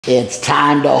It's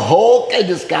time to Hulk. I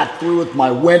just got through with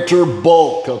my winter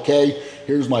bulk, okay?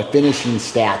 Here's my finishing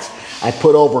stats. I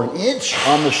put over an inch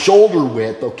on the shoulder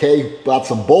width, okay? Got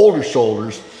some boulder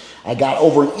shoulders. I got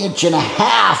over an inch and a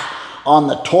half on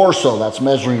the torso. That's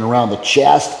measuring around the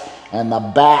chest and the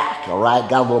back, all right?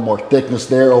 Got a little more thickness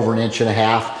there, over an inch and a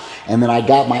half. And then I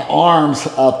got my arms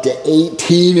up to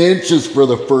 18 inches for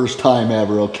the first time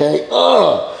ever, okay?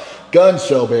 Gun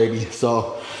show, baby.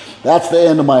 So that's the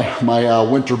end of my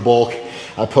winter bulk.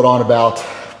 I put on about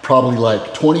probably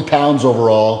like 20 pounds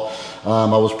overall.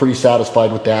 I was pretty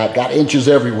satisfied with that. Got inches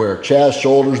everywhere, chest,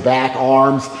 shoulders, back,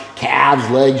 arms, calves,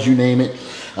 legs, you name it.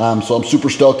 So I'm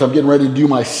super stoked. I'm getting ready to do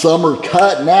my summer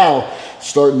cut now,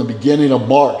 starting the beginning of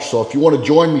March. So if you want to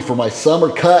join me for my summer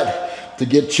cut to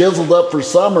get chiseled up for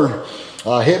summer,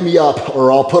 hit me up,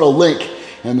 or I'll put a link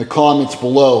in the comments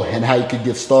below and how you could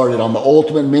get started on the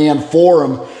Ultimate Man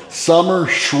Forum Summer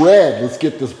Shred. Let's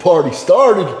get this party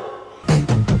started.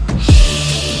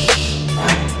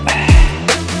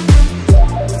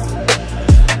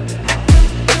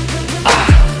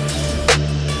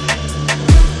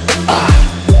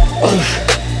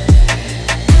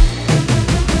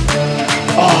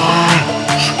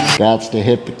 That's to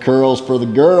hit the curls for the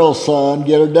girls, son.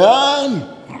 Get her done.